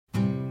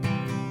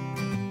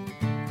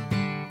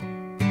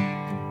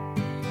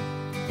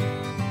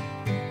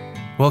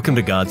Welcome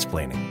to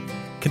Godsplaining,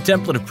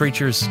 Contemplative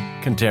Preachers,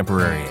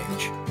 Contemporary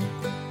Age.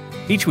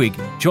 Each week,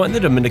 join the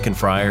Dominican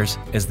friars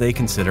as they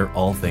consider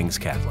all things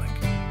Catholic.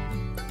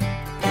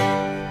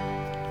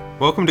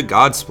 Welcome to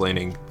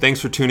Godsplaining.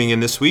 Thanks for tuning in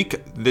this week.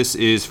 This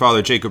is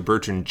Father Jacob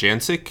Bertrand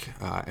Jancic.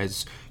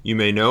 As you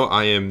may know,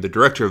 I am the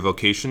Director of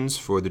Vocations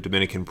for the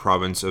Dominican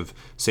province of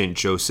St.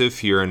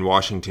 Joseph here in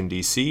Washington,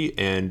 D.C.,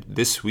 and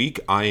this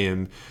week I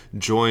am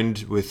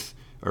joined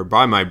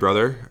by my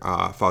brother,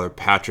 Father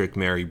Patrick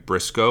Mary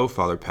Briscoe.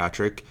 Father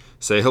Patrick,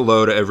 say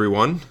hello to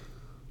everyone.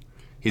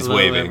 He's hello,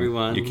 waving.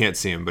 Everyone. You can't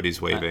see him, but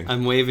he's waving.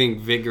 I'm waving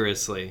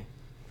vigorously.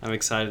 I'm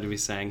excited to be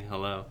saying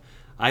hello.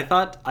 I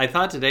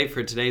thought today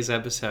for today's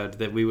episode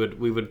that we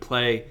would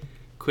play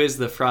Quiz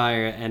the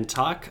Friar and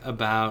talk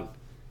about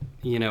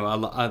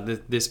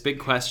this big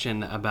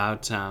question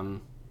about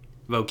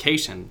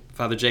vocation.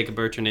 Father Jacob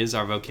Bertrand is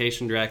our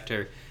vocation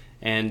director,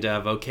 and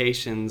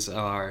vocations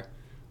are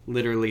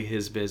literally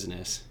his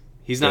business.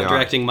 He's not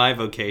directing my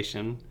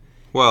vocation.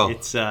 Well,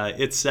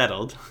 it's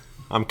settled.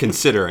 I'm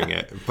considering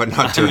it, but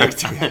not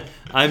directing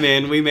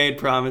it. We made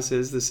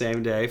promises the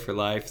same day for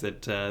life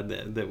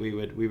that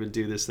we would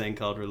do this thing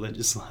called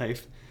religious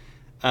life.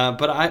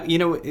 But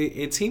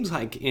it seems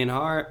like in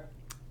our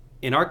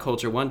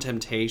culture, one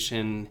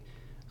temptation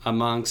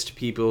amongst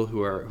people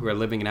who are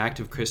living an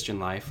active Christian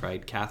life,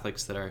 right?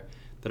 Catholics that are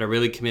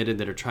really committed,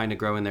 that are trying to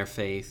grow in their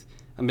faith,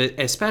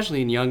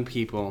 especially in young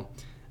people.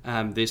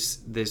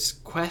 This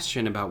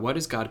question about what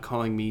is God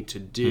calling me to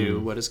do,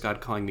 what is God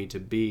calling me to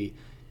be,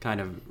 kind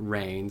of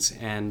reigns,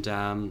 and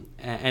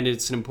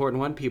it's an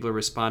important one. People are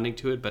responding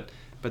to it, but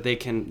they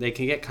can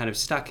get kind of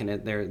stuck in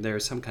it. There are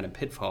some kind of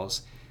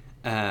pitfalls.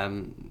 There are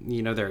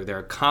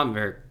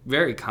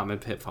very common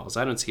pitfalls.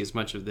 I don't see as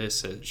much of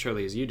this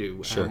surely as you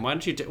do. Sure.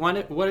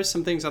 What are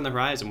some things on the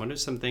horizon? What are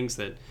some things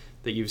that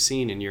you've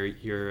seen in your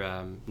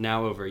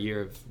now over a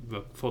year of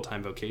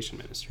full-time vocation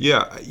ministry?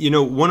 Yeah,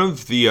 one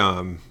of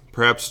the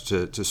perhaps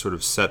to sort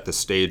of set the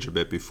stage a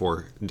bit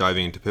before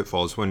diving into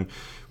pitfalls, when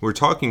we're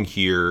talking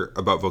here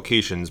about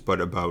vocations, but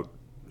about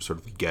sort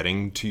of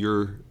getting to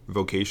your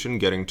vocation,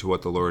 getting to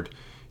what the Lord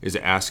is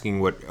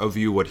asking of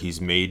you, what He's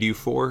made you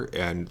for,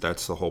 and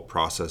that's the whole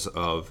process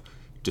of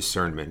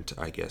discernment,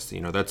 I guess.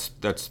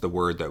 That's the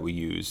word that we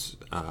use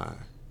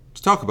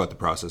to talk about the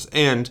process.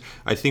 And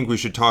I think we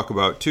should talk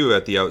about, too,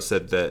 at the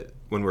outset, that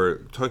when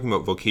we're talking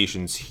about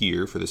vocations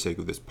here, for the sake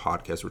of this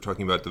podcast, we're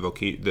talking about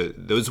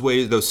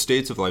those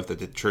states of life that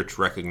the Church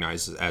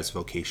recognizes as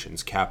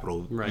vocations,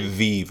 capital right.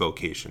 V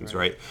vocations,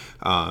 right?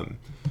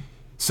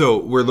 So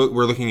we're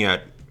looking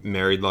at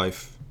married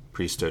life,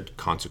 priesthood,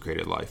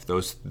 consecrated life.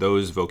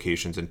 Those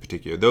vocations in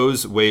particular,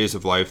 those ways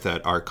of life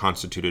that are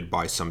constituted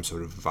by some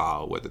sort of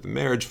vow, whether the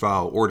marriage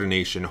vow,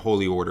 ordination,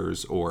 holy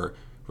orders, or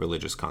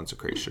religious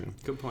consecration.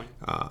 Good point.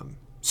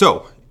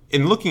 So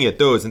in looking at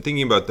those and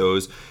thinking about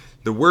those,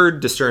 the word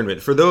discernment,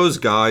 for those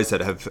guys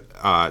that have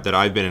that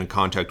I've been in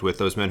contact with,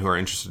 those men who are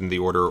interested in the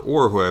order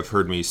or who have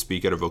heard me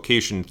speak at a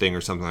vocation thing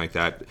or something like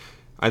that,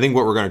 I think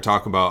what we're going to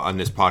talk about on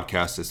this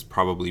podcast has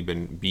probably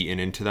been beaten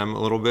into them a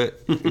little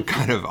bit,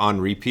 kind of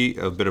on repeat,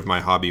 a bit of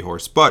my hobby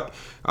horse, but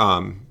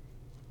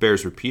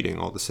bears repeating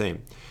all the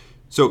same.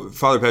 So,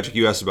 Father Patrick,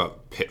 you asked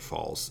about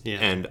pitfalls,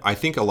 and I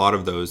think a lot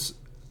of those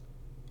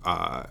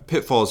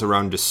pitfalls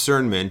around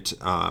discernment,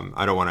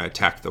 I don't want to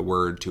attack the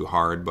word too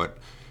hard, but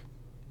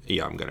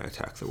yeah, I'm going to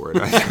attack the word.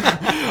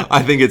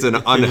 I think it's an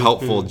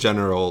unhelpful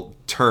general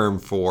term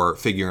for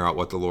figuring out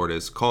what the Lord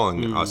is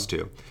calling us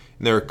to.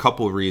 And there are a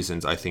couple of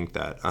reasons I think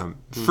that.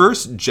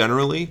 First,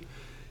 generally,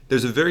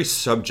 there's a very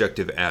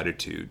subjective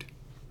attitude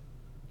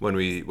when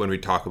we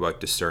talk about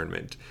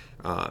discernment.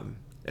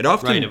 It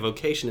often, right, a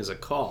vocation is a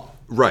call.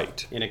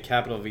 Right. In a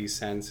capital V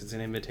sense, it's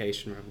an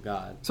invitation from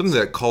God. Something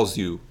that calls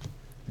you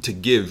to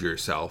give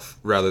yourself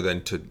rather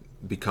than to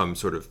become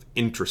sort of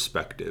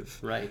introspective.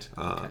 Right.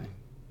 Okay.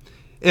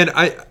 And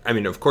I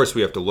mean, of course,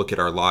 we have to look at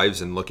our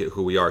lives and look at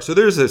who we are. So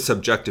there's a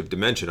subjective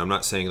dimension. I'm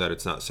not saying that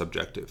it's not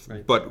subjective.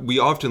 Right. But we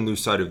often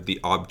lose sight of the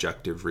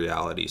objective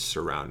realities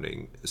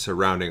surrounding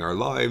our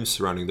lives,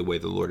 surrounding the way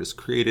the Lord has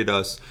created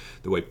us,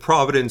 the way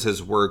providence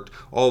has worked,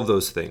 all of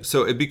those things.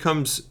 So it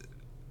becomes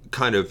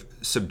kind of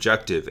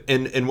subjective.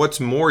 And what's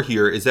more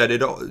here is that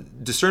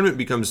discernment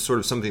becomes sort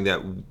of something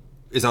that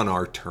is on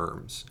our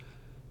terms,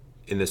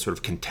 in this sort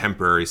of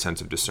contemporary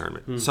sense of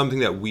discernment, something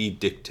that we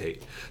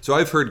dictate. So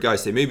I've heard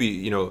guys say,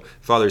 maybe,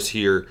 Father's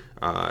here,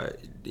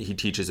 he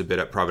teaches a bit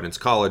at Providence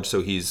College,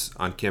 so he's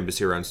on campus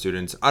here around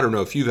students. I don't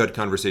know if you've had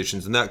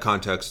conversations in that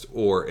context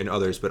or in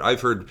others, but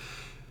I've heard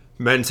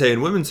men say,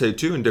 and women say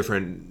too, in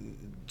different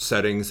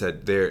settings,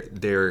 that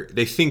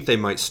they think they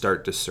might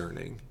start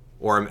discerning,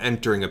 or I'm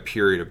entering a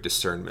period of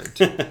discernment.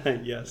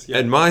 Yes. Yeah.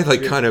 And my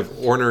kind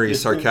of ornery,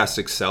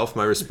 sarcastic self,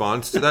 my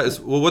response to that is,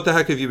 well, what the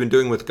heck have you been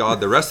doing with God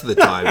the rest of the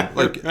time?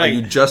 Like, Are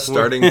you just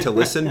starting to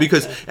listen?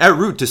 Because at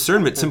root,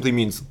 discernment simply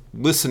means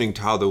listening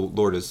to how the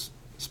Lord is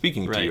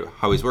speaking to you,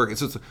 how He's working.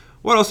 So it's,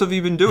 What else have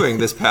you been doing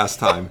this past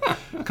time?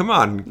 Come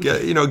on,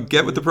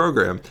 get with the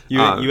program. You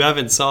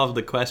haven't solved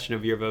the question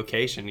of your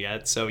vocation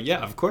yet, so yeah,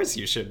 of course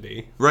you should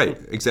be. Right,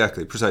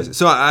 exactly, precisely.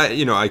 So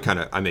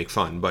I make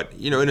fun, but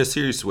in a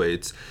serious way,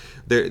 it's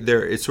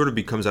there. It sort of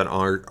becomes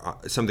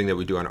something that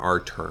we do on our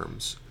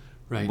terms,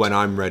 right, when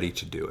I'm ready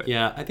to do it.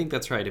 Yeah, I think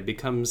that's right. It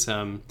becomes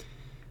kind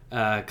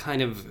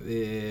of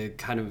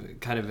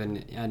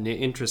an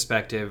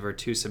introspective or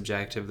too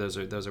subjective.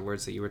 Those are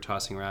words that you were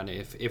tossing around.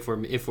 If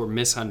we're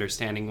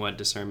misunderstanding what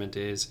discernment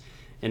is,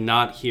 and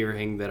not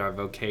hearing that our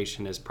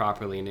vocation is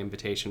properly an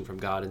invitation from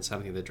God and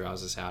something that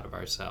draws us out of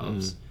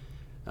ourselves.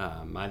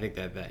 I think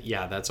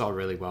that's all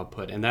really well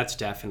put, and that's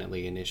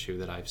definitely an issue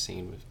that I've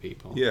seen with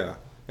people. Yeah,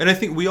 and I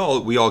think we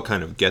all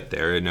kind of get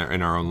there in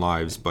our own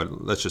lives,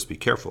 but let's just be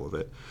careful of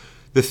it.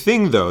 The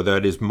thing, though,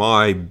 that is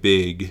my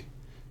big,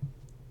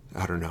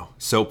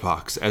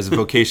 soapbox as a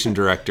vocation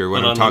director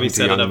when I'm talking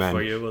to young men.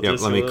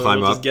 Let me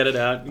climb up. Just get it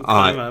out and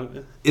climb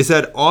up. Is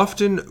that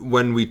often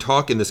when we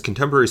talk in this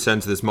contemporary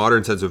sense, this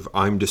modern sense of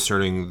I'm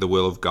discerning the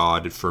will of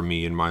God for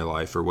me in my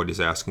life or what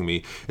He's asking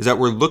me, is that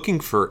we're looking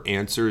for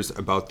answers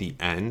about the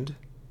end,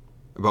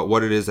 about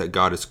what it is that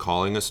God is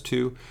calling us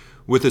to,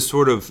 with a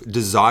sort of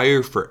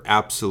desire for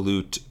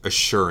absolute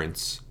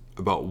assurance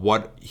about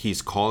what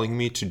He's calling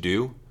me to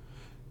do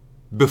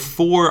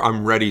before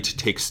I'm ready to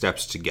take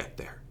steps to get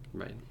there.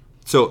 Right.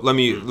 So let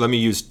me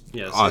use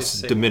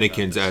us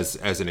Dominicans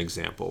as an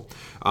example.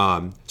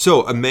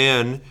 So a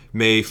man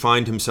may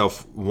find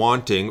himself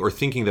wanting or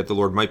thinking that the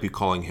Lord might be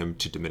calling him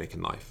to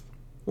Dominican life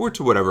or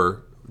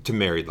to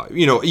married life.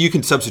 You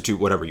can substitute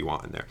whatever you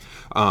want in there.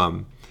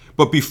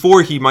 But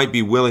before he might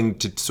be willing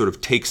to sort of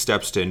take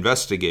steps to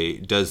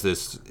investigate, is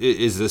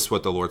this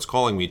what the Lord's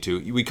calling me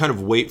to? We kind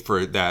of wait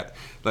for that,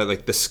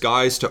 like the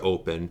skies to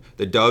open,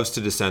 the doves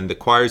to descend, the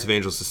choirs of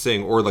angels to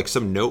sing, or like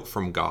some note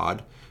from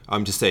God.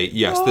 To say,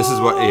 yes, this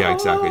is what, yeah,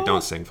 exactly.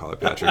 Don't sing, Father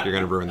Patrick. You're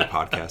going to ruin the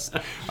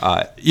podcast.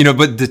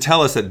 But to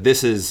tell us that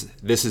this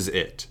is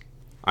it.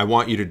 I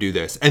want you to do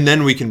this. And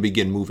then we can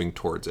begin moving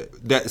towards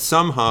it. That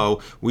somehow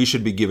we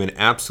should be given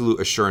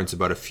absolute assurance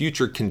about a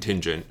future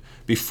contingent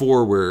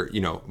before we're,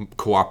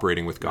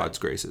 cooperating with God's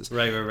graces.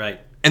 Right.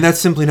 And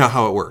that's simply not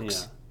how it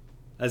works.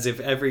 Yeah. As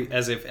if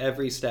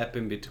every step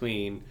in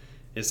between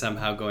is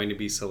somehow going to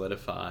be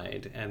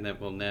solidified and that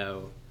we'll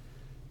know.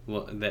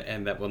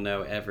 That we'll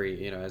know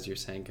every, as you're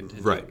saying,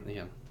 contingent. Right.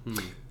 Yeah.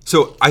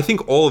 So I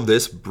think all of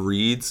this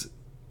breeds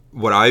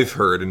what I've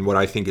heard and what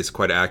I think is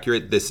quite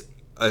accurate,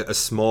 a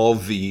small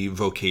v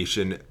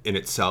vocation in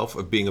itself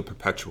of being a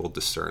perpetual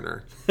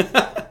discerner.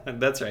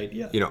 That's right,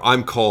 yeah.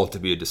 I'm called to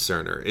be a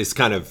discerner. It's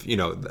kind of,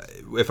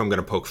 if I'm going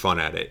to poke fun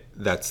at it,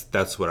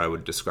 that's what I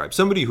would describe.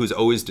 Somebody who's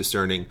always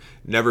discerning,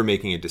 never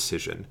making a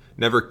decision,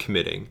 never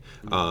committing.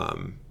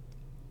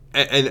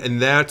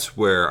 And that's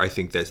where I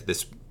think that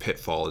this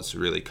pitfall is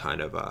really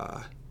kind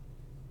of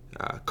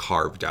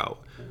carved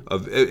out.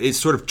 It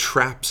sort of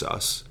traps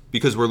us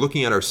because we're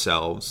looking at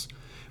ourselves,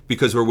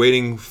 because we're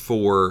waiting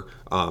for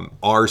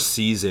our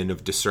season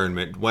of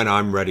discernment when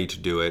I'm ready to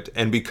do it,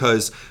 and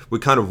because we're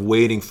kind of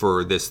waiting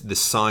for this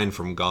sign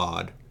from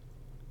God.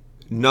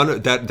 None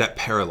of that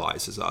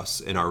paralyzes us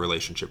in our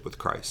relationship with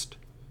Christ.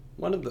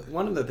 One of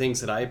the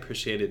things that I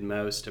appreciated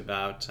most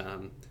about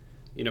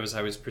as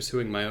I was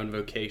pursuing my own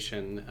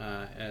vocation,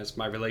 as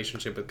my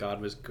relationship with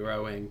God was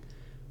growing,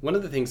 one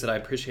of the things that I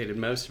appreciated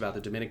most about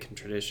the Dominican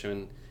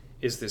tradition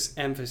is this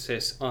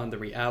emphasis on the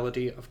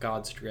reality of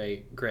God's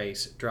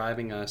grace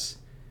driving us,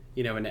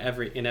 in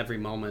every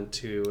moment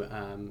to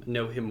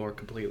know Him more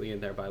completely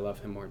and thereby love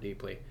Him more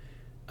deeply.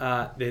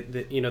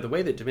 The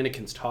way that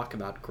Dominicans talk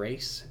about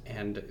grace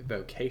and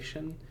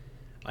vocation,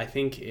 I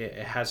think it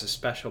has a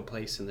special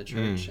place in the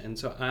church, and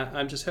so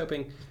I'm just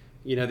hoping.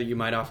 That you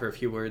might offer a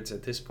few words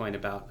at this point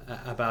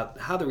about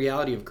how the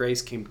reality of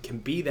grace can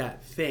be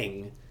that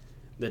thing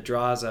that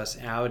draws us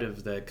out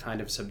of the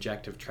kind of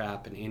subjective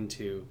trap and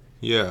into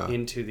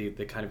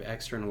the kind of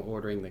external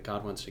ordering that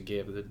God wants to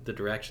give, the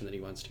direction that He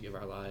wants to give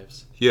our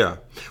lives. Yeah.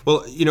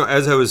 Well,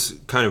 as I was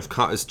kind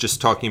of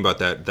just talking about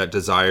that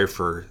desire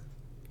for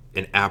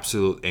an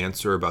absolute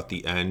answer about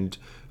the end,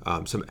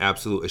 some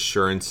absolute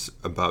assurance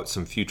about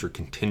some future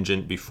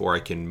contingent before I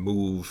can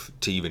move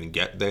to even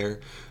get there.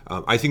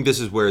 I think this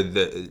is where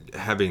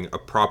having a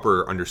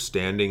proper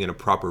understanding and a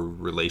proper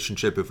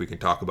relationship, if we can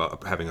talk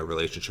about having a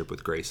relationship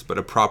with grace, but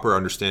a proper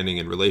understanding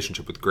and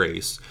relationship with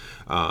grace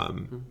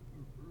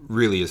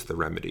really is the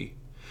remedy.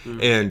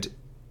 And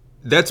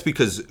that's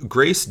because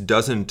grace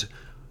doesn't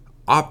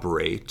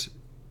operate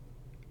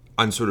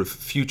on sort of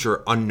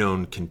future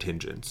unknown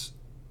contingents.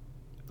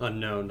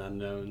 Unknown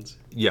unknowns.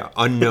 Yeah,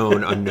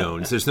 unknown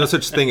unknowns. There's no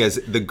such thing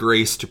as the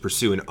grace to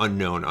pursue an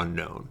unknown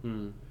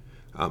unknown.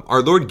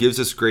 Our Lord gives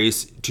us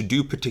grace to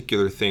do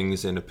particular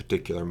things in a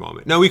particular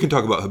moment. Now we can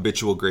talk about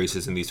habitual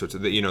graces and these sorts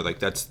of,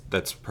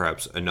 that's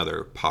perhaps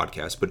another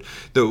podcast. But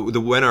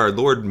when our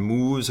Lord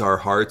moves our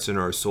hearts and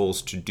our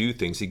souls to do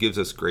things, He gives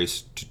us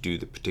grace to do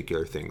the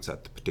particular things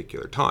at the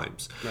particular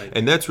times. Right.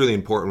 And that's really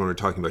important when we're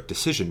talking about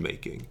decision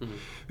making.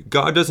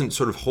 God doesn't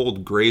sort of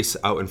hold grace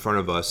out in front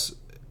of us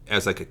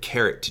as like a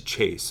carrot to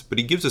chase, but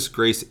he gives us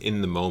grace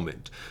in the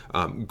moment.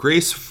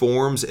 Grace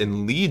forms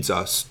and leads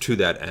us to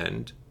that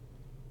end,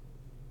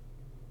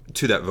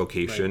 to that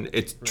vocation.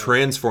 It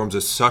transforms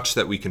us such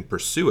that we can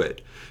pursue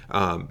it.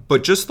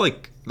 But just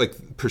like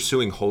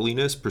pursuing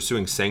holiness,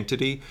 pursuing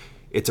sanctity,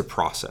 it's a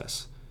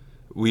process.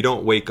 We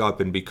don't wake up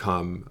and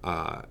become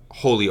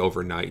holy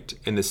overnight.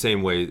 In the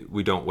same way,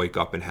 we don't wake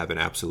up and have an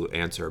absolute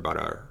answer about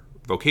our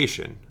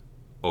vocation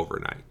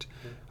overnight.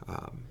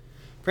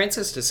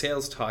 Francis de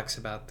Sales talks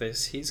about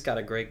this. He's got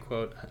a great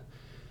quote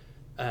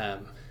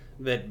and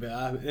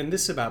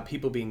this is about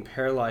people being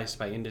paralyzed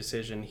by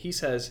indecision. He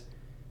says,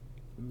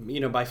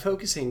 by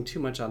focusing too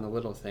much on the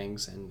little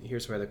things, and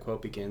here's where the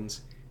quote begins,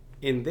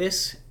 in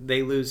this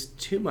they lose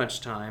too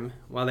much time.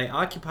 While they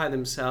occupy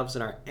themselves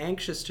and are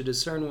anxious to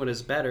discern what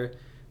is better,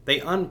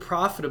 they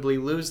unprofitably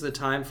lose the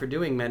time for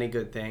doing many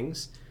good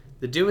things,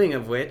 the doing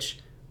of which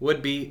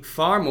would be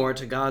far more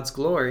to God's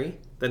glory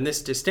than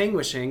this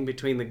distinguishing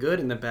between the good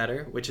and the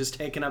better, which has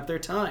taken up their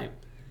time.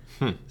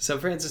 So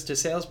Francis de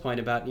Sales' point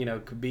about,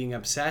 being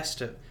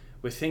obsessed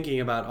with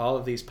thinking about all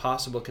of these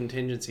possible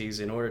contingencies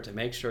in order to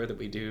make sure that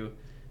we do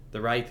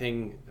the right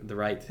thing.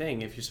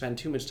 If you spend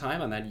too much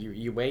time on that,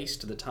 you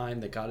waste the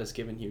time that God has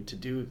given you to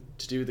do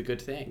the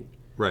good thing.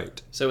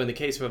 Right. So in the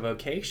case of a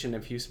vocation,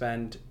 if you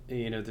spend,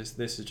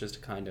 this is just a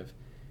kind of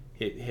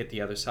hit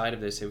the other side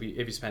of this. If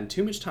you spend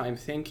too much time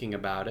thinking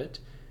about it,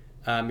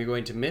 you're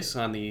going to miss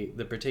on the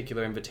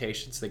particular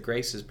invitations that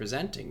grace is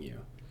presenting you.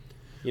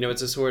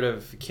 It's a sort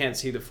of can't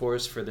see the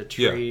forest for the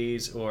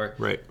trees, or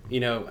right.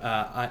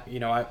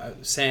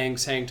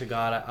 Saying to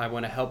God, I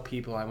want to help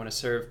people, I want to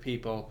serve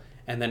people,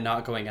 and then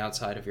not going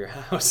outside of your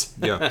house.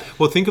 Yeah.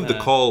 Well, think of the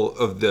call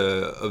of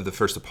the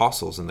first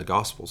apostles in the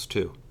Gospels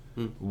too.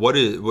 What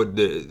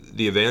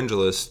the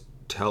evangelists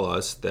tell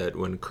us that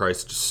when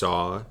Christ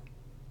saw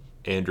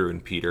Andrew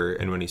and Peter,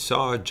 and when he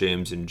saw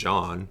James and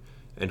John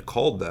and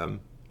called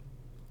them,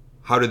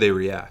 how do they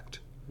react?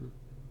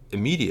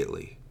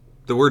 Immediately.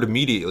 The word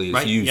immediately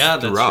is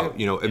used throughout.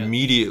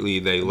 Immediately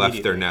they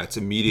left their nets.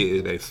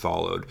 Immediately they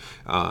followed.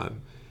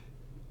 I'm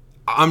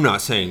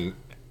not saying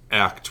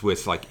act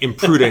with like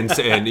imprudence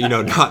and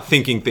not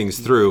thinking things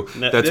through.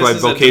 That's why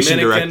vocation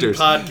directors.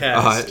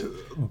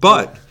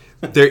 But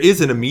there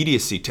is an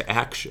immediacy to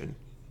action,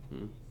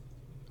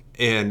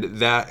 and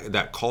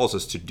that calls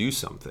us to do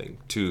something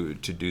to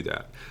do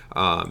that.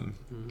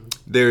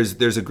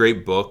 There's a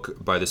great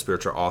book by the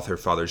spiritual author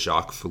Father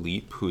Jacques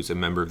Philippe, who's a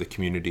member of the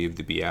Community of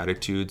the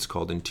Beatitudes,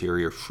 called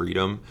Interior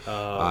Freedom.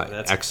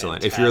 That's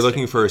excellent. If you're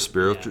looking for a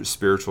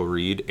spiritual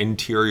read,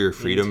 Interior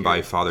Freedom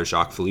by Father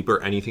Jacques Philippe,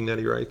 or anything that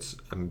he writes,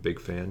 I'm a big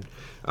fan.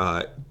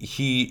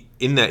 He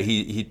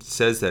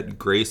says that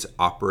grace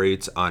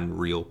operates on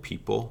real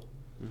people,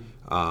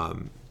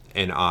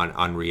 and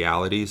on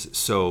realities.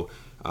 So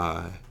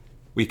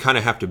we kind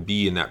of have to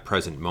be in that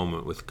present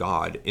moment with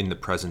God, in the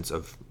presence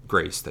of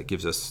grace that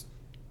gives us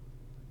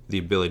the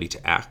ability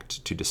to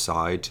act, to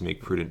decide, to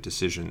make prudent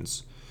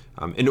decisions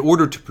in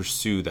order to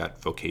pursue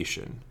that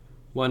vocation.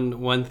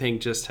 One thing,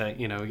 just to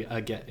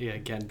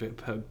again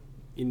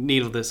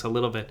needle this a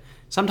little bit.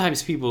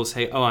 Sometimes people will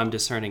say, "Oh, I'm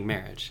discerning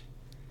marriage,"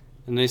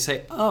 and they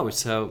say, "Oh,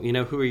 so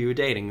who are you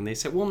dating?" And they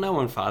say, "Well, no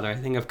one, Father. I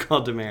think I've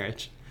called to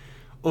marriage."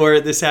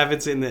 Or this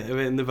happens in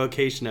the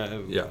vocation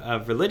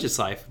of religious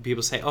life.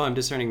 People say, "Oh, I'm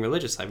discerning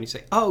religious life," and you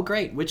say, "Oh,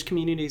 great. Which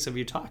communities have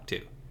you talked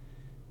to?"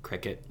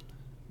 Cricket.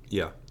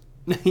 Yeah.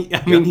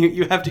 I mean,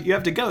 you have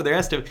to go. There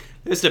has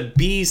to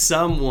be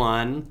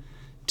someone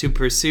to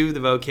pursue the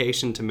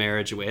vocation to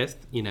marriage with.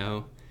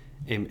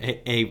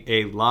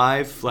 A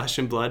live flesh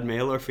and blood,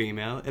 male or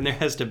female, and there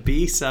has to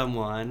be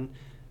someone.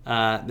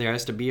 There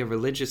has to be a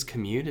religious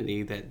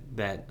community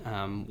that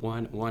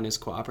one is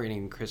cooperating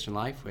in Christian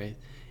life with,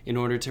 in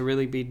order to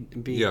really be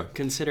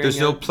considering. There's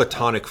no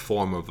platonic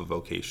form of a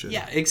vocation.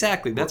 Yeah,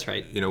 exactly. That's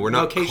right. We're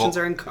not vocations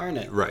are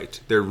incarnate. Right.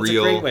 They're That's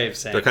real. a great way of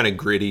saying. They're kind of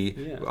gritty.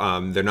 Yeah.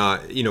 They're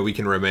not. We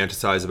can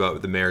romanticize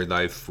about the married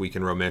life. We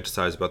can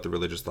romanticize about the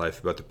religious life,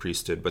 about the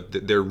priesthood.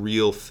 But they're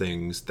real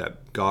things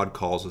that God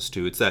calls us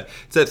to. It's that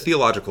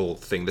theological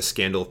thing, the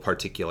scandal of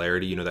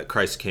particularity. That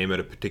Christ came at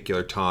a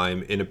particular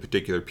time in a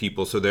particular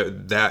people. So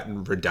that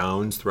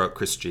redounds throughout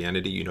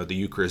Christianity. The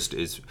Eucharist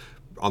is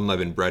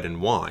unleavened bread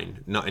and wine,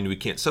 and we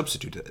can't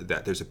substitute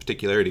that. There's a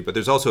particularity, but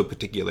there's also a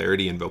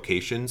particularity in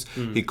vocations.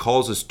 He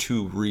calls us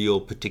to real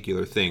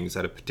particular things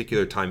at a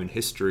particular time in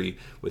history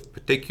with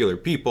particular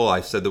people. I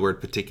said the word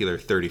particular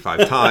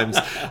 35 times.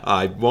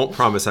 I won't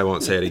promise I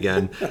won't say it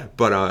again,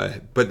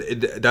 but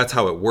that's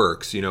how it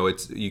works.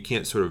 You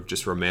can't sort of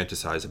just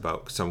romanticize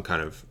about some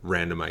kind of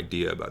random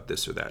idea about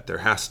this or that. There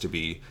has to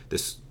be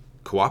this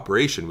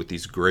cooperation with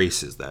these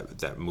graces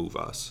that move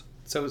us.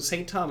 So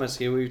St. Thomas,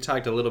 we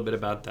talked a little bit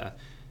about the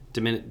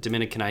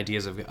Dominican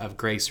ideas of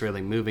grace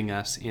really moving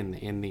us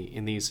in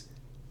these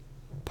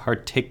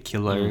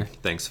particular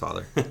thanks,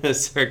 Father.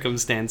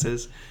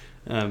 circumstances,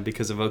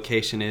 because a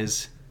vocation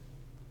is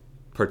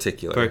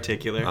particular.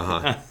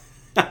 Uh-huh.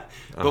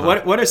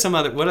 But what are some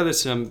other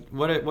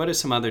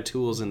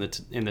tools in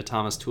the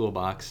Thomas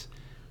toolbox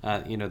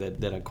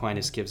that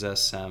Aquinas gives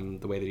us,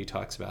 the way that he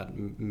talks about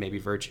maybe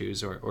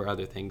virtues or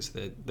other things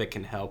that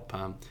can help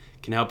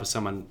if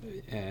someone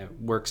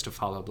works to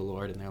follow the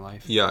Lord in their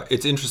life. Yeah,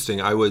 it's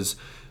interesting. I was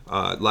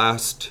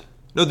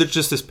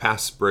just this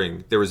past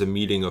spring, there was a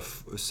meeting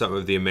of some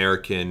of the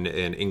American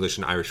and English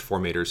and Irish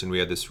formators, and we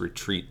had this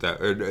retreat,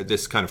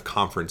 this kind of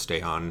conference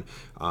day on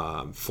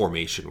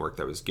formation work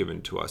that was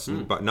given to us,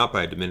 but not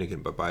by a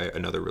Dominican, but by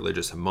another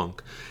religious, a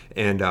monk.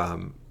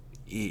 And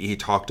he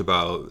talked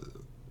about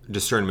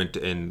discernment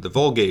in the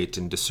Vulgate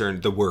and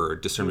discernment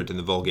in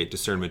the Vulgate,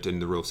 discernment in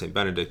the Rule of St.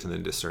 Benedict, and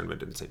then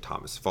discernment in St.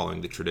 Thomas,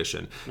 following the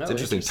tradition. It's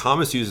interesting.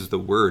 Thomas uses the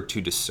word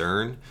to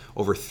discern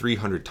over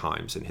 300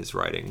 times in his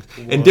writings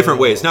in different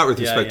ways, not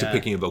with respect to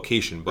picking a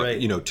vocation, but,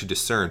 to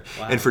discern.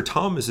 Wow. And for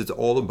Thomas, it's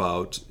all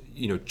about,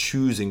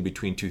 choosing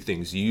between two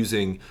things,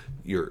 using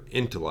your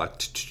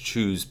intellect to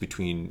choose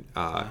between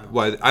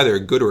either a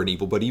good or an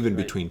evil, but even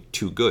between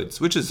two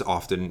goods, which is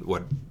often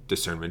what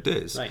discernment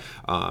is. Right.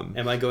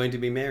 Am I going to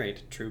be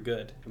married? True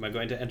good. Am I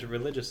going to enter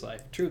religious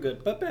life? True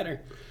good, but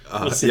better.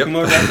 We'll see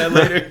more about that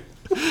later.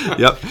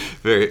 Yep.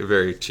 Very,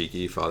 very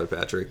cheeky, Father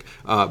Patrick.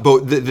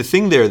 But the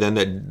thing there then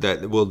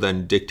that will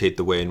then dictate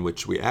the way in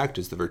which we act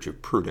is the virtue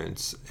of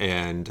prudence.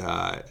 And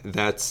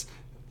that's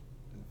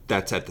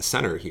at the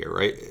center here,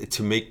 right?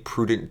 To make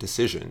prudent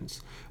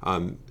decisions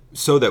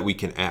so that we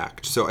can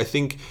act. So I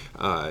think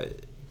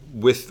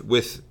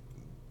with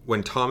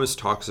when Thomas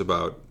talks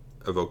about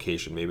a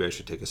vocation, maybe I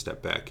should take a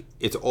step back.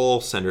 It's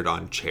all centered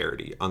on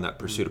charity, on that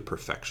pursuit of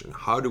perfection.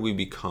 How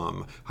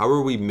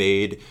are we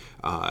made?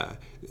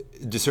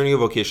 Discerning a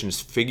vocation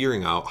is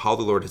figuring out how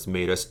the Lord has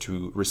made us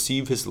to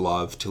receive his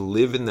love, to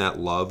live in that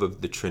love of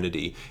the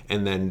Trinity,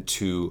 and then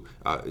to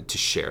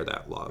share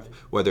that love.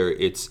 Whether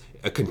it's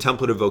a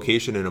contemplative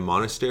vocation in a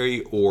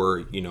monastery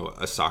or,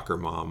 a soccer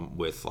mom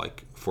with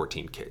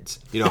 14 kids.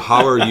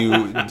 How are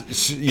you,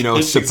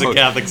 she's a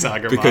Catholic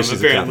soccer mom, because she's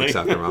apparently. a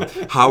Catholic soccer mom.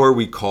 How are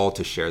we called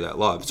to share that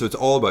love? So it's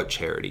all about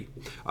charity.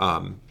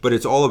 But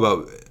it's all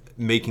about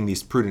making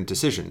these prudent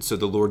decisions. So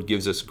the Lord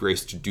gives us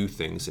grace to do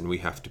things, and we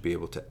have to be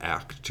able to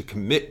act, to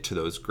commit to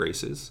those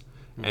graces,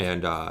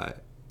 and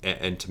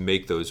to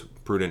make those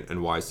prudent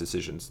and wise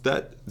decisions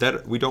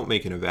that we don't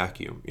make in a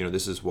vacuum.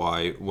 This is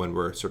why when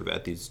we're sort of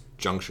at these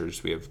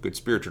junctures, we have good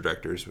spiritual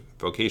directors,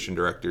 vocation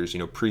directors,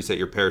 priests at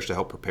your parish to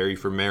help prepare you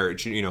for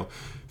marriage,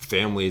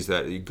 families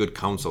that good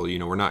counsel.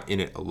 We're not in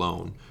it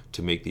alone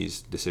to make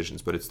these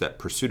decisions, but it's that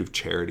pursuit of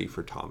charity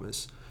for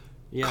Thomas.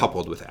 Yeah.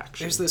 Coupled with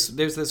action. There's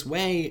this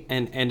way,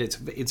 and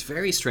it's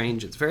very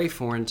strange. It's very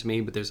foreign to me.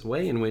 But there's a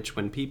way in which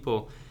when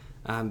people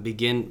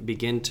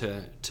begin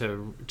to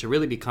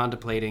really be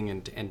contemplating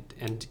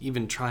and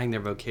even trying their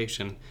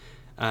vocation,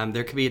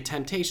 there can be a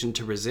temptation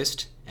to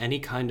resist any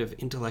kind of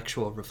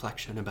intellectual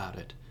reflection about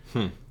it.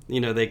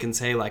 They can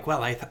say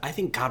well, I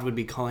think God would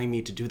be calling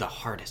me to do the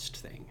hardest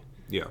thing.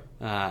 Yeah.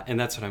 And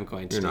that's what I'm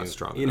going to do. You're not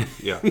strong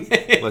enough. Yeah.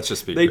 Let's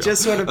just be They real.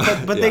 just sort of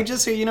put, but they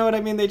just, you know what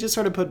I mean? They just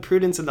sort of put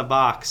prudence in the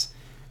box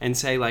and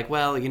say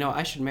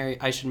I should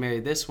marry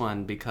this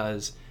one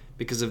because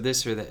of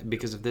this or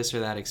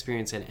that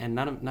experience, and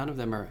none of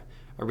them are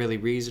really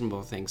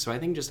reasonable things. So I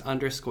think just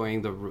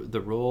underscoring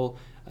the role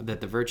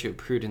that the virtue of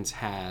prudence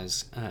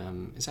has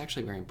is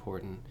actually very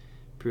important.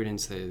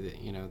 Prudence,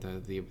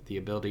 the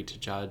ability to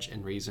judge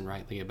and reason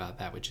rightly about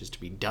that which is to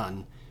be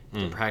done.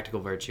 It's a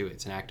practical virtue.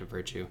 It's an active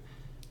virtue,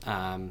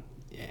 and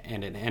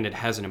it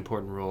has an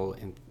important role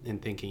in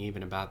thinking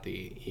even about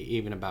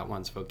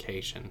one's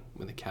vocation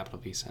with a capital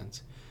V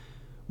sense.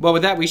 Well,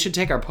 with that, we should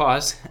take our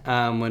pause.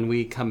 When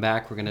we come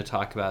back, we're going to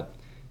talk about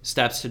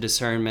steps to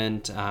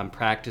discernment,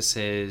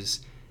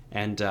 practices,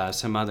 and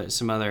some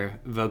other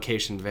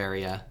vocation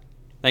varia.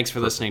 Thanks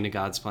for listening to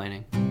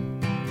Godsplaining.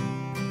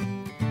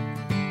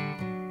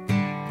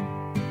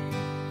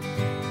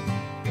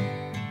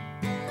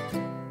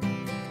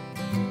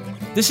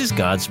 This is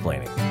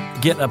Godsplaining.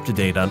 Get up to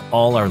date on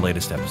all our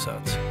latest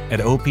episodes at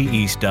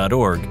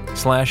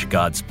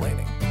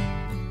opeast.org/Godsplaining.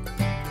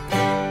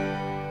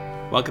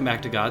 Welcome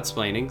back to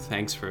Godsplaining.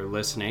 Thanks for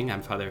listening.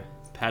 I'm Father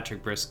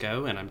Patrick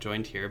Briscoe, and I'm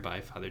joined here by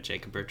Father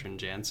Jacob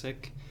Bertrand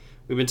Jancic.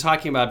 We've been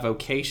talking about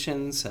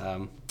vocations,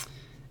 one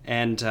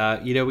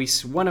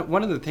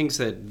of the things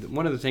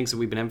that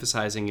we've been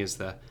emphasizing is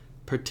the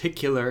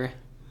particular.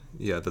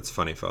 Yeah, that's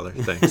funny, Father.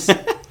 Thanks.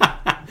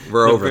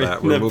 We're over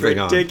that. We're moving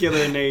on. The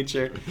particular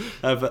nature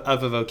of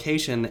a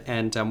vocation,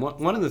 and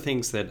one of the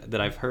things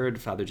that I've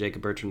heard Father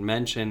Jacob Bertrand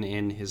mention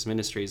in his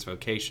ministry as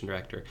vocation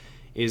director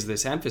is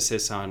this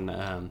emphasis on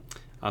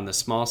the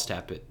small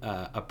step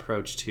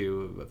approach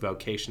to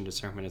vocation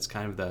discernment. It's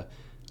kind of the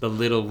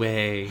little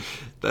way.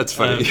 That's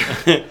funny.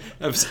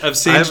 Of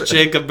Saint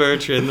Jacob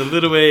Bertrand, the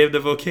little way of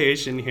the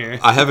vocation here.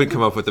 I haven't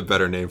come up with a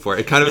better name for it.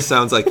 It kind of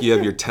sounds like you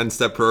have your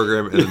 10-step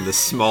program and then the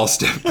small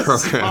step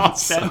program.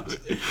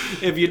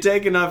 If you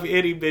take enough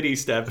itty bitty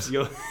steps,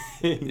 you'll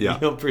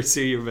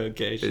pursue your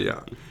vocation.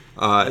 Yeah.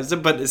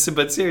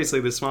 But seriously,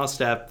 the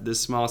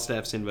small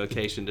steps in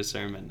vocation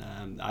discernment,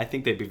 I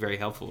think they'd be very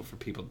helpful for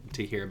people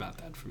to hear about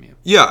that from you.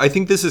 Yeah, I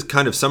think this is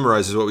kind of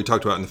summarizes what we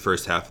talked about in the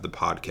first half of the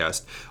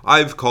podcast.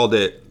 I've called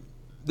it,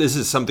 this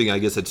is something I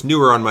guess that's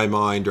newer on my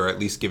mind, or at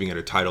least giving it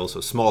a title. So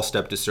small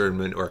step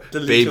discernment, or the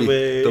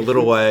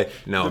little way.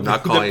 No, I'm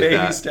not calling it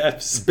that. Baby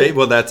steps.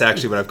 Well, that's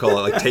actually what I've called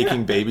it, like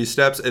taking baby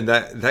steps, and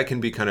that can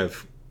be kind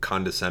of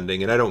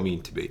condescending, and I don't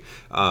mean to be.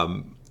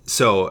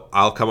 So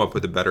I'll come up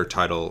with a better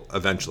title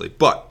eventually.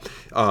 But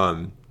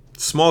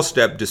small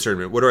step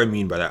discernment, what do I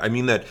mean by that? I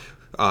mean that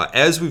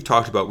as we've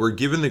talked about, we're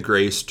given the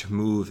grace to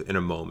move in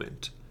a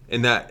moment.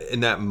 In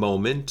that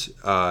moment,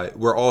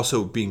 we're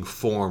also being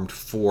formed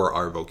for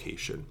our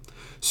vocation.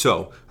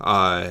 So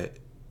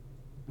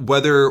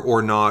whether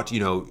or not,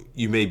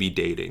 you may be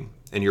dating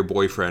and your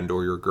boyfriend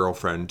or your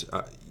girlfriend,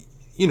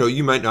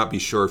 you might not be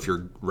sure if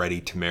you're ready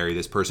to marry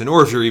this person,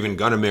 or if you're even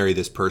going to marry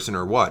this person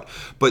or what.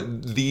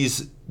 But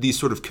these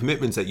sort of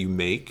commitments that you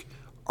make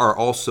are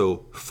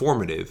also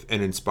formative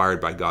and inspired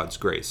by God's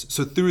grace.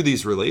 So through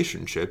these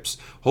relationships,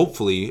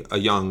 hopefully a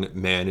young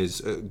man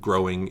is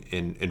growing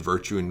in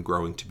virtue and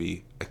growing to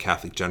be a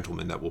Catholic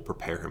gentleman that will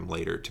prepare him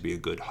later to be a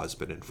good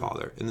husband and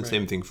father. And the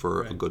same thing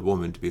for a good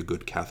woman, to be a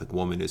good Catholic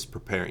woman is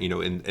preparing,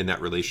 in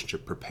that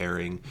relationship,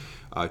 preparing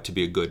to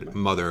be a good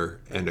mother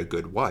and a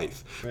good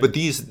wife. Right. But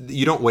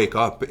you don't wake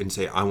up and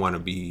say, I want to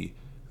be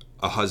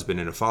a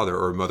husband and a father,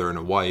 or a mother and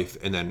a wife,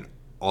 and then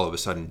all of a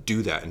sudden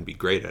do that and be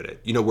great at it.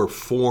 We're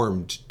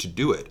formed to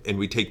do it, and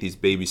we take these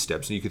baby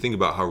steps. And you can think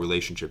about how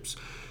relationships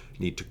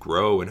need to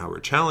grow and how we're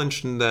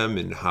challenged in them,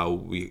 and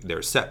how there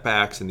are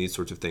setbacks and these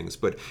sorts of things.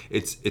 But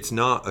it's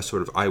not a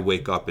sort of, I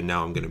wake up and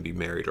now I'm going to be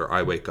married, or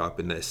I wake up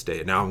in this day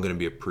and now I'm going to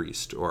be a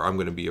priest, or I'm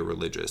going to be a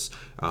religious.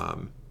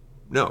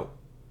 No,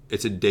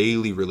 it's a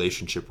daily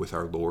relationship with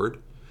our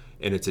Lord,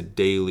 and it's a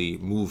daily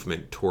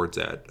movement towards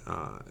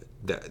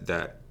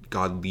that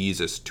God leads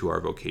us to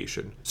our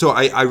vocation. So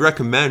I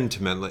recommend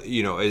to men,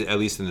 at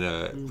least in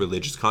a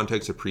religious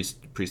context, a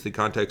priestly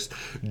context,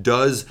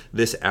 does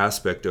this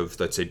aspect of,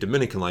 let's say,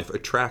 Dominican life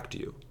attract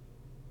you?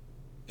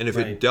 And if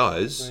it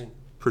does,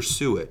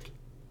 pursue it.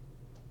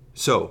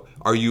 So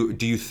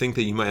do you think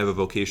that you might have a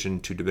vocation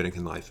to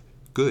Dominican life?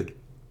 Good.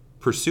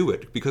 Pursue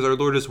it, because our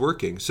Lord is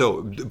working.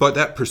 So, but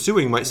that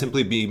pursuing might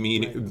simply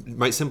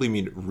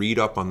mean read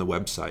up on the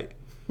website.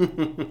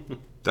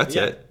 That's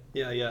it.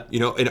 Yeah.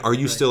 And are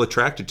you still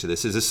attracted to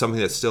this? Is this something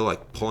that's still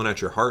like pulling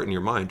at your heart and your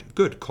mind?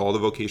 Good. Call the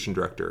vocation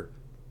director.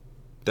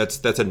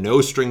 That's a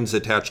no strings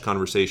attached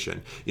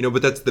conversation.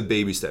 But that's the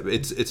baby step.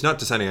 It's not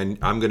deciding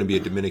I'm going to be a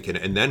Dominican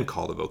and then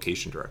call the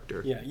vocation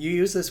director. Yeah, you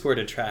use this word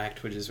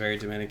attract, which is very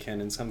Dominican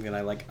and something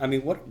I like. I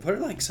mean, what are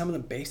like some of the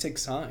basic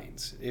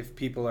signs if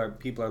people are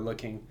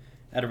looking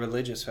at a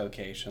religious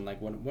vocation?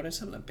 Like, what are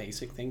some of the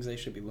basic things they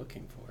should be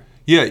looking for?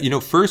 Yeah,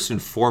 first and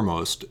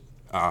foremost,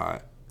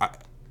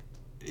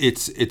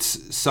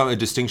 it's a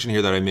distinction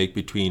here that I make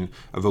between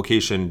a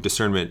vocation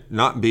discernment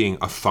not being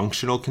a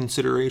functional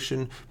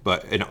consideration,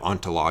 but an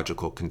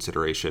ontological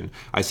consideration.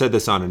 I said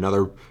this on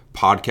another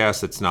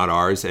podcast that's not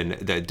ours, and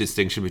the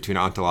distinction between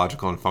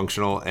ontological and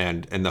functional,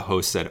 and the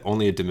host said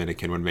only a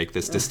Dominican would make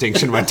this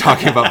distinction when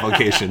talking about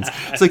vocations.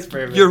 It's like,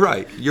 perfect. You're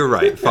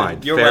right,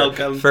 fine. You're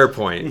welcome. Fair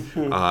point.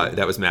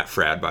 That was Matt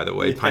Frad, by the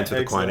way. Pints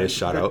with Aquinas,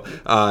 shout out.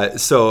 But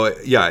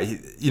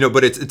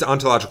it's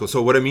ontological.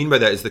 So what I mean by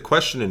that is the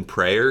question in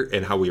prayer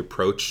and how we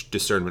approach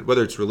discernment,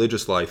 whether it's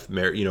religious life,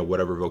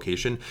 whatever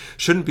vocation,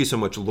 shouldn't be so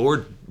much,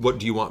 Lord, what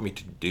do you want me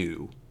to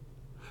do?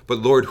 But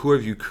Lord, who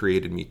have you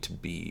created me to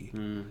be?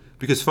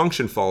 Because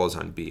function follows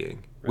on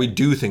being. Right. We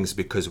do things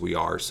because we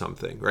are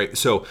something, right?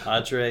 So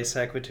agere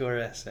sequitur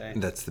esse.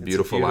 That's the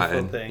beautiful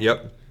Latin. Thing.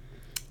 Yep.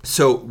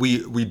 So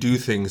we do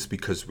things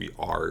because we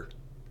are.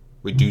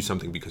 We do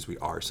something because we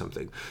are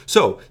something.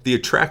 So the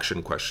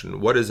attraction question,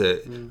 what does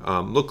it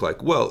look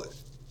like? Well,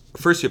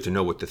 first you have to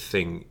know what the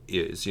thing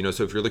is.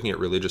 So if you're looking at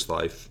religious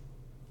life,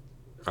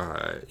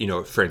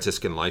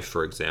 Franciscan life,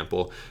 for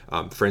example,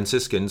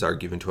 Franciscans are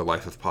given to a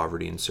life of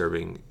poverty and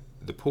serving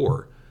the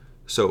poor.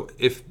 So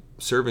if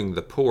serving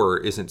the poor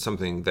isn't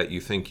something that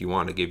you think you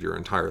want to give your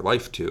entire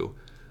life to,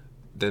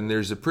 then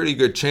there's a pretty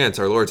good chance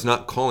our Lord's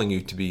not calling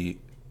you to be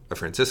a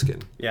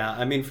Franciscan. Yeah,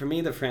 I mean, for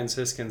me, the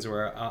Franciscans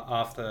were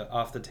off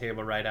the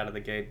table right out of the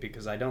gate,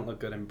 because I don't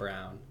look good in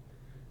brown.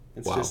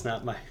 It's just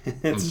not my.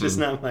 It's just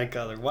not my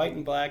color. White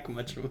and black,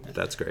 much.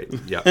 That's great.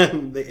 Yeah,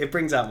 it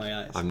brings out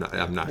my eyes. I'm not.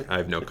 I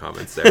have no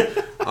comments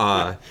there.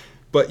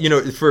 But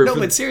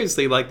but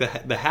seriously, like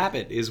the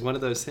habit is one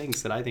of those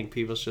things that I think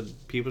people should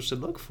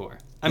look for.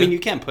 I mean, you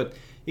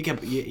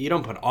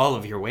don't put all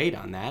of your weight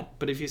on that,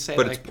 but if you say,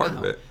 but it's part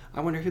of it. I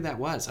wonder who that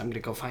was. I'm going to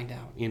go find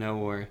out.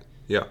 Or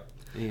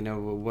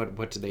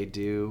what do they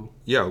do?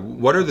 Yeah,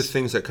 what are the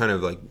things that kind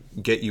of like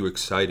get you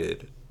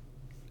excited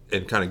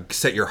and kind of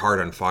set your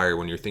heart on fire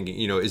when you're thinking,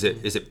 is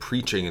it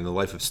preaching in the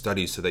life of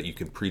study so that you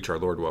can preach our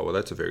Lord well? Well,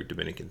 that's a very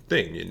Dominican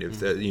thing. And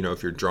if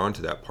if you're drawn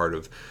to that part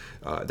of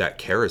that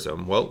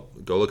charism, well,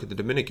 go look at the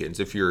Dominicans.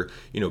 If you're,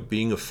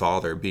 being a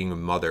father, being a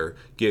mother,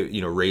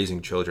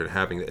 raising children,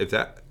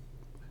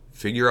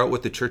 figure out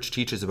what the church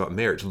teaches about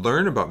marriage.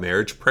 Learn about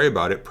marriage, pray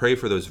about it, pray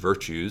for those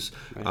virtues,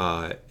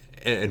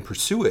 and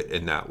pursue it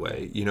in that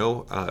way.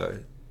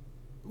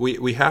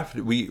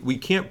 We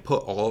can't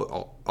put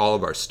all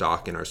of our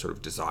stock in our sort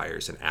of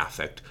desires and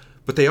affect,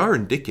 but they are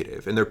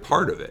indicative and they're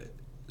part of it.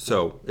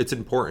 So it's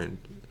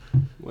important.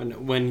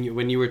 When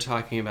you were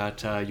talking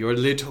about your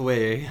little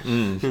way,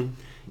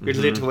 your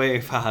little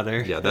way,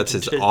 Father. Yeah, that's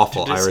his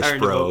awful Irish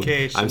brogue.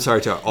 I'm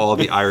sorry to all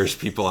the Irish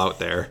people out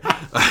there.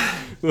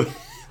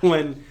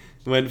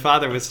 When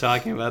Father was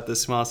talking about the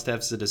small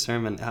steps of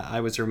discernment,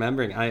 I was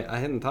remembering. I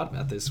hadn't thought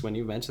about this when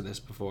you mentioned this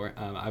before.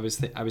 I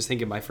was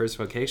thinking my first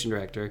vocation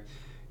director,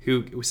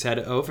 who said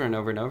over and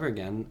over and over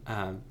again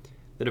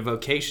that a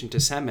vocation to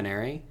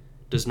seminary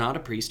does not a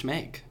priest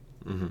make.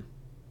 Mm-hmm.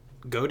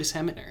 Go to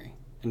seminary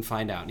and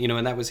find out.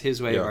 And that was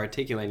his way of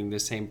articulating the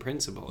same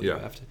principle. You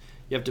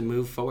have to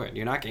move forward.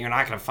 You're not going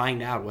to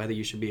find out whether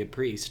you should be a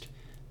priest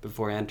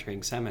before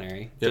entering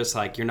seminary. Yep. Just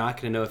like you're not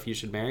going to know if you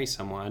should marry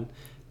someone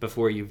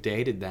before you've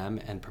dated them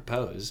and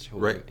proposed.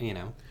 Right.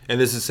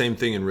 And this is the same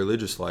thing in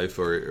religious life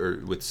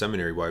or with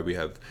seminary, why we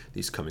have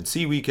these come and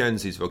see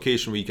weekends, these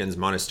vocation weekends,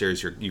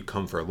 monasteries, you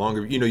come for a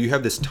longer, you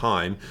have this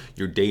time,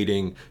 you're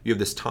dating, you have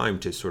this time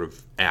to sort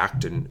of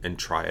act and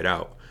try it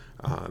out.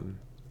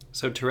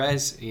 So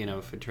Therese,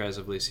 for Therese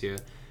of Lisieux,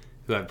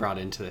 who I brought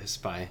into this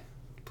by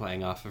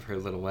playing off of her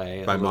little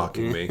way. By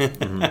mocking me.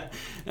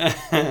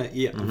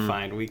 Mm-hmm.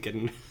 Fine, we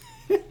can,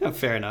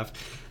 fair enough.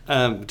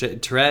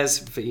 Therese,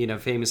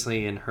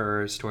 famously in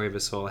her Story of a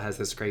Soul, has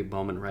this great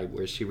moment, right,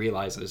 where she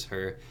realizes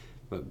her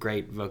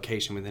great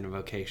vocation within a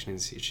vocation.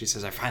 And she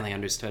says, I finally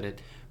understood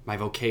it. My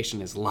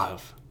vocation is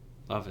love.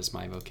 Love is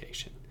my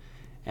vocation.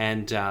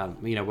 And,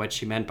 what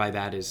she meant by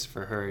that is,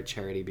 for her,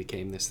 charity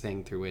became this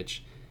thing through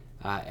which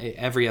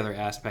every other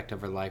aspect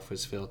of her life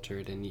was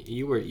filtered. And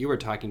you were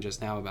talking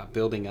just now about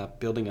building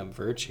up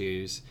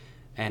virtues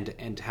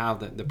and how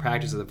the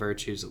practice of the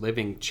virtues,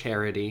 living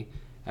charity,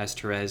 as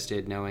Therese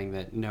did, knowing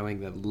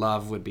that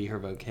love would be her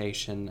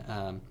vocation.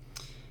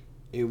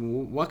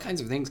 What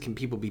kinds of things can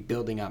people be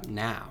building up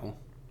now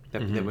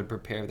that would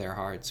prepare their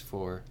hearts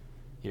for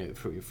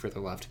the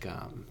love to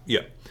come?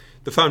 Yeah,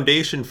 the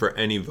foundation for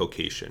any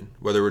vocation,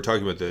 whether we're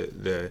talking about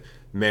the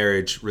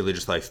marriage,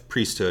 religious life,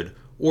 priesthood,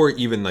 or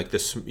even like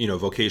this,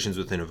 vocations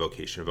within a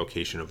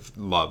vocation of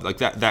love, like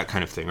that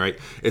kind of thing, right?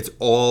 It's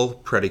all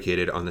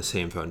predicated on the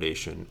same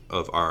foundation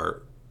of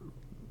our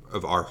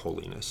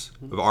holiness,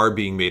 of our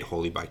being made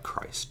holy by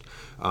Christ.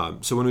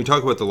 So when we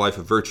talk about the life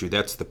of virtue,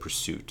 that's the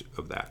pursuit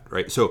of that,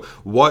 right? So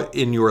what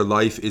in your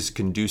life is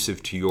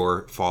conducive to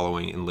your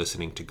following and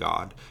listening to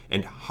God?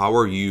 And how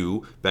are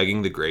you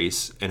begging the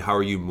grace, and how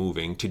are you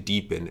moving to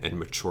deepen and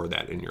mature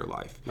that in your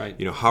life? Right.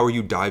 How are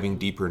you diving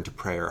deeper into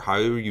prayer? How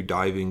are you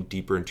diving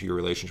deeper into your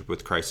relationship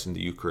with Christ in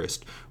the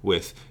Eucharist,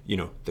 with,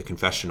 the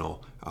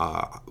confessional,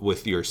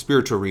 with your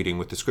spiritual reading,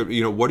 with the script?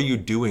 What are you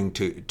doing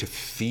to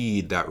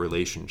feed that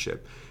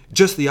relationship?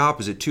 Just the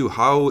opposite too.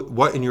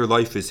 What in your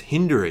life is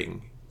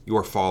hindering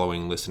your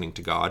following, listening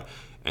to God,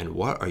 and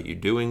what are you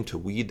doing to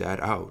weed that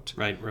out?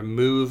 Right.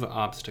 Remove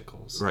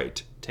obstacles.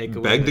 Right. Take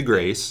away beg the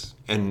grace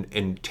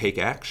and take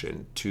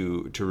action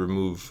to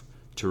remove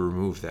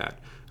that.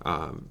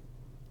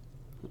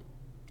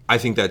 I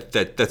think that's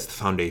the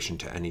foundation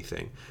to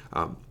anything.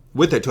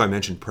 With that too, I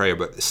mentioned prayer,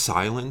 but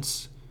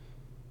silence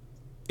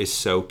is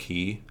so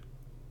key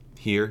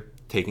here.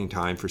 Taking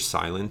time for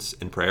silence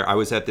and prayer. I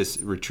was at this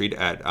retreat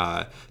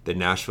at the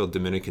Nashville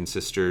Dominican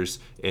Sisters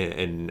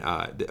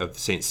of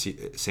Saint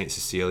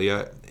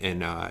Cecilia,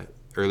 and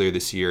earlier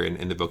this year,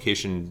 and the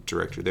vocation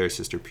director there,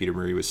 Sister Peter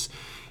Marie, was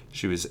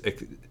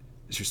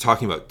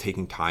talking about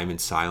taking time in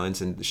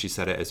silence, and she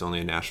said it as only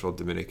a Nashville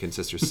Dominican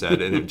sister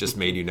said, and it just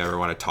made you never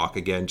want to talk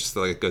again, just to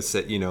like go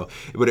sit,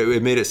 But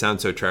it made it sound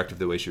so attractive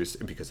the way she was,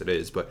 because it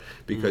is, but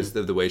because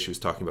of the way she was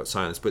talking about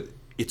silence. But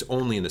it's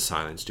only in the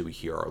silence do we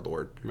hear our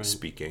Lord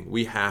speaking.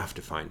 We have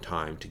to find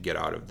time to get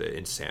out of the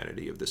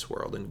insanity of this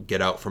world and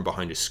get out from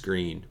behind a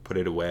screen, put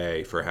it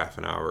away for half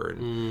an hour,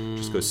 and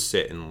just go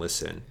sit and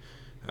listen.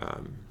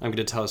 I'm going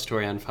to tell a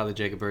story on Father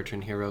Jacob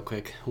Bertrand here real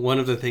quick. One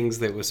of the things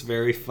that was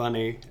very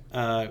funny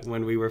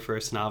when we were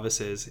first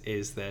novices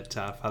is that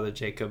Father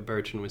Jacob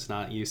Bertrand was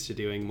not used to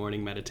doing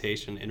morning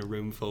meditation in a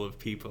room full of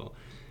people.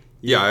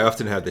 Yeah, I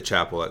often had the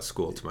chapel at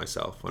school to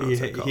myself when I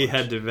was at college. He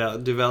had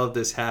developed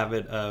this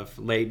habit of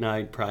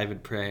late-night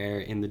private prayer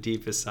in the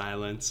deepest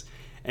silence,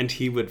 and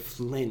he would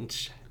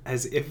flinch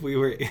as if we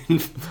were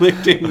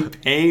inflicting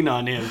pain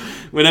on him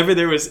whenever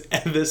there was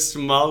the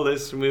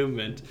smallest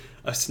movement,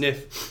 a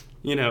sniff,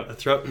 a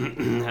throat,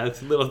 a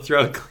little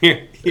throat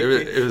clear.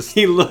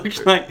 He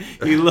looked like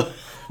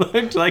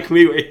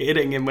we were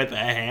hitting him with a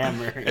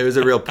hammer. It was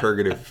a real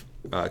purgative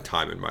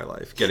time in my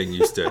life, getting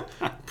used to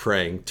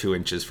praying 2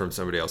 inches from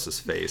somebody else's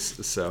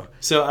face. So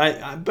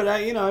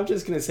I'm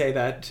just going to say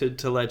that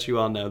to let you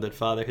all know that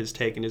Father has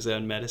taken his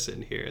own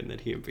medicine here, and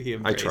that he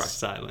embraced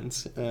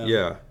silence.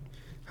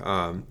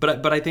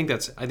 But I think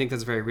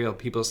that's very real.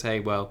 People say,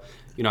 well,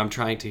 I'm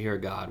trying to hear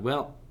God.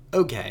 Well,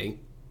 okay.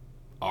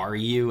 Are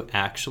you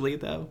actually,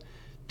 though?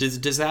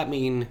 Does that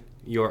mean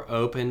you're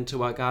open to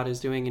what God is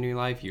doing in your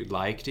life, you'd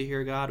like to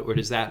hear God, or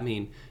does that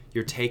mean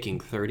you're taking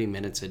 30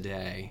 minutes a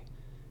day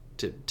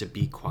to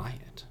be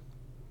quiet,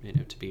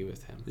 to be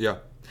with him? Yeah,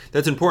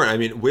 that's important. I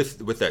mean,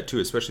 with that too,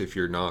 especially if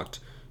you're not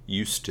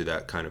used to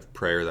that kind of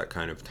prayer, that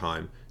kind of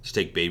time, to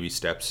take baby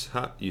steps,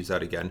 use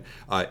that again,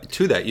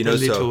 to that,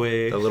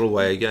 The little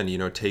way again,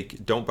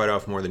 don't bite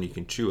off more than you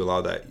can chew,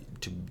 allow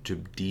that to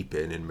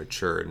deepen and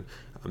mature. And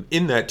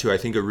in that too, I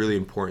think a really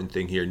important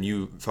thing here, and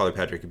you, Father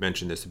Patrick,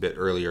 mentioned this a bit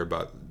earlier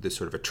about this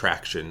sort of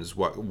attractions,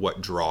 what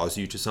draws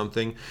you to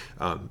something.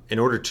 In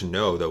order to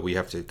know, though, we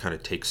have to kind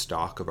of take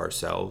stock of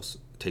ourselves,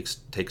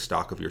 take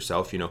stock of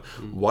yourself.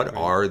 What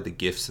are the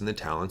gifts and the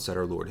talents that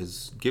our Lord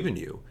has given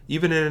you?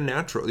 Even in a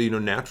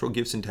natural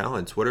gifts and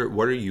talents. What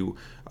are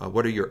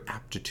your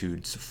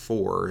aptitudes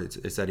for?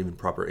 Is that even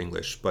proper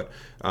English? But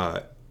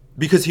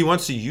because he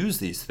wants to use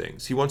these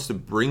things, he wants to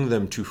bring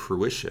them to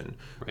fruition.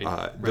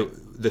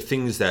 The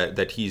things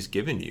that he's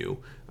given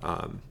you.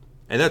 And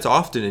that's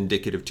often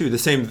indicative too. The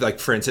same like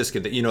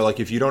Franciscan, that like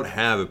if you don't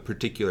have a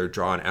particular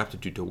draw and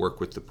aptitude to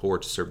work with the poor,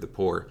 to serve the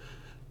poor,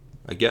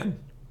 again,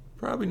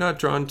 probably not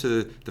drawn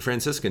to the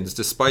Franciscans,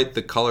 despite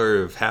the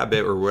color of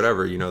habit or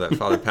whatever, that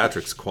Father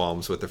Patrick's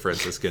qualms with the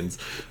Franciscans.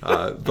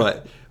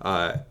 But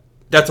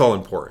that's all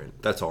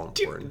important. That's all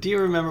important. Do you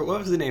remember, what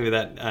was the name of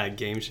that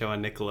game show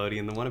on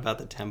Nickelodeon, the one about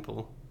the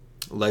temple?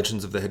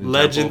 Legends of the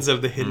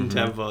Hidden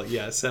Temple.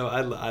 Yeah, so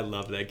I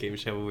loved that game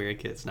show when we were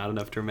kids. Not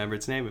enough to remember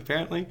its name,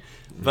 apparently,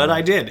 but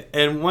I did.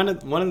 And one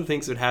of the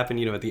things that would happen,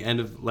 at the end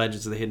of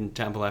Legends of the Hidden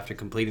Temple, after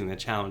completing the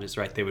challenges,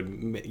 right, they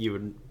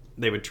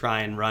would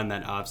try and run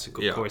that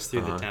obstacle course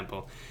through the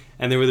temple.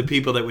 And there were the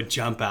people that would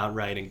jump out,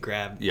 right, and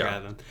grab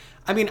them.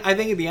 I mean, I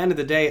think at the end of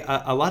the day,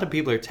 a lot of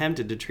people are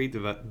tempted to treat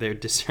their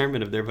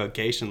discernment of their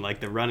vocation like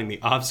they're running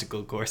the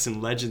obstacle course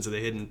in Legends of the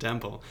Hidden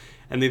Temple.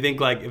 And they think,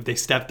 like, if they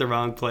step the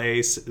wrong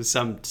place,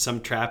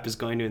 some trap is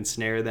going to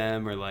ensnare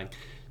them, or, like,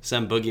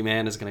 some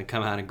boogeyman is going to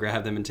come out and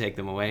grab them and take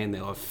them away, and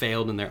they'll have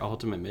failed in their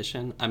ultimate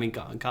mission. I mean,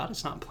 God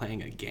is not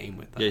playing a game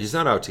with us. Yeah, he's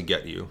not out to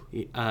get you.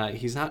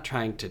 He's not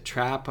trying to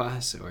trap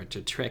us or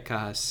to trick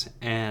us.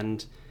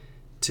 And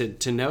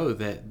to know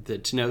that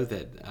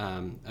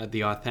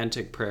the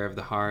authentic prayer of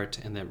the heart,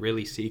 and that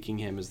really seeking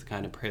him is the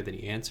kind of prayer that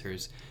he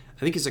answers, I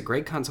think is a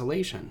great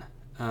consolation.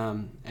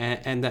 And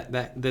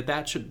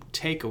that should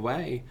take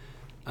away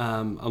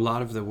a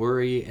lot of the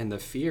worry and the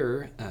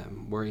fear,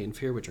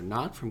 which are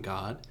not from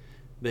God,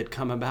 that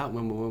come about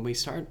when we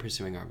start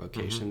pursuing our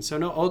vocation. Mm-hmm. So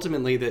no,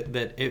 ultimately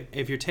that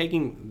if you're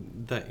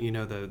taking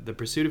the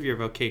pursuit of your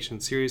vocation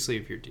seriously,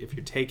 if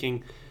you're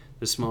taking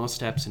the small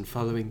steps and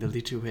following the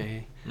little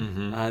way,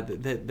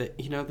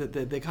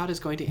 that God is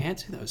going to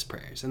answer those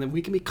prayers, and then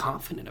we can be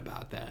confident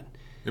about that.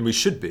 And we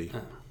should be.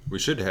 We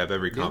should have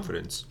every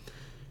confidence.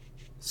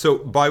 So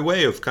by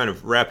way of kind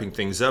of wrapping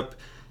things up,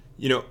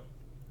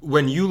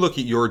 when you look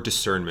at your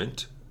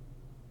discernment,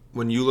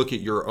 when you look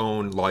at your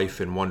own life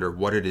and wonder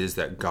what it is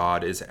that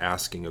God is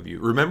asking of you,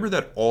 remember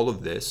that all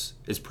of this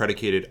is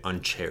predicated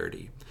on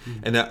charity. Mm-hmm.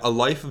 And that a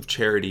life of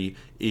charity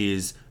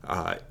is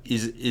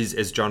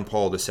as John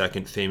Paul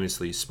II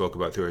famously spoke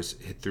about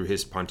through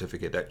his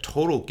pontificate, that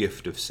total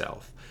gift of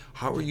self.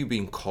 How are you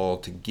being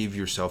called to give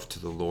yourself to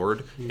the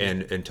Lord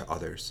and to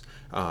others?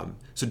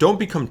 So don't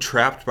become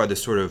trapped by the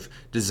sort of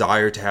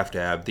desire to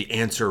have the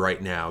answer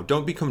right now.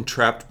 Don't become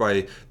trapped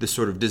by the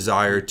sort of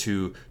desire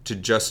to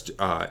just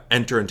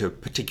enter into a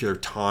particular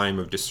time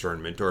of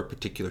discernment or a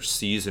particular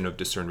season of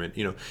discernment.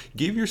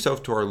 Give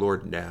yourself to our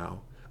Lord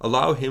now.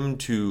 Allow him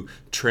to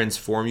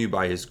transform you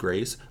by his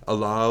grace.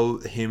 Allow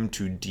him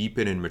to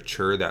deepen and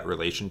mature that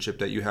relationship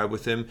that you have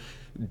with him.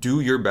 Do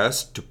your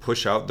best to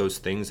push out those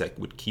things that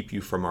would keep you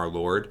from our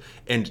Lord,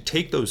 and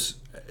take those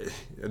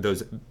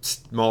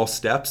small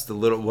steps, the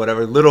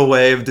little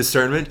way of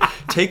discernment.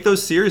 Take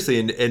those seriously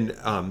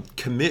and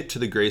commit to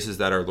the graces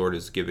that our Lord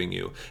is giving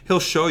you. He'll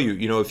show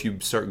you, if you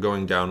start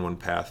going down one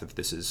path, if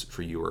this is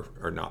for you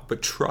or not.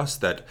 But trust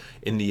that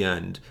in the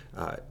end,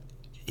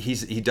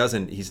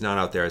 he's not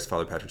out there, as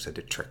Father Patrick said,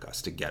 to trick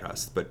us, to get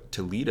us, but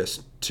to lead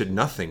us to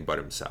nothing but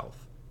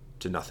himself.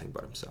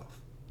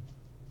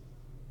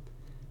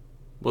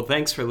 Well,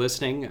 thanks for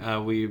listening.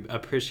 We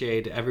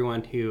appreciate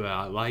everyone who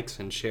likes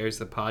and shares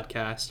the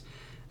podcast.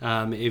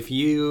 If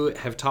you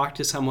have talked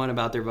to someone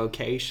about their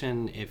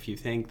vocation, if you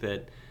think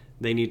that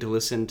they need to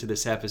listen to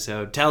this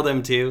episode, tell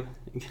them to.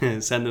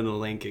 Send them the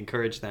link,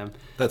 encourage them.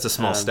 That's a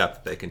small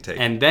step they can take.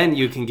 And then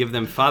you can give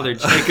them Father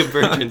Jacob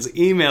Bertrand's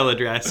email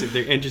address if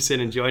they're interested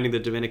in joining the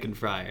Dominican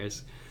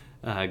Friars.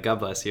 God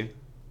bless you.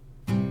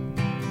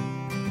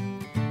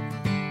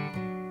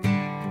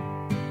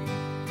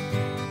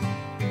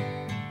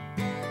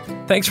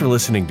 Thanks for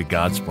listening to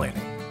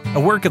Godsplaining, a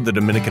work of the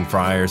Dominican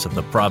Friars of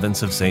the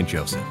Province of St.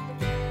 Joseph.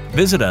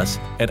 Visit us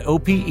at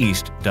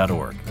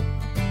opeast.org.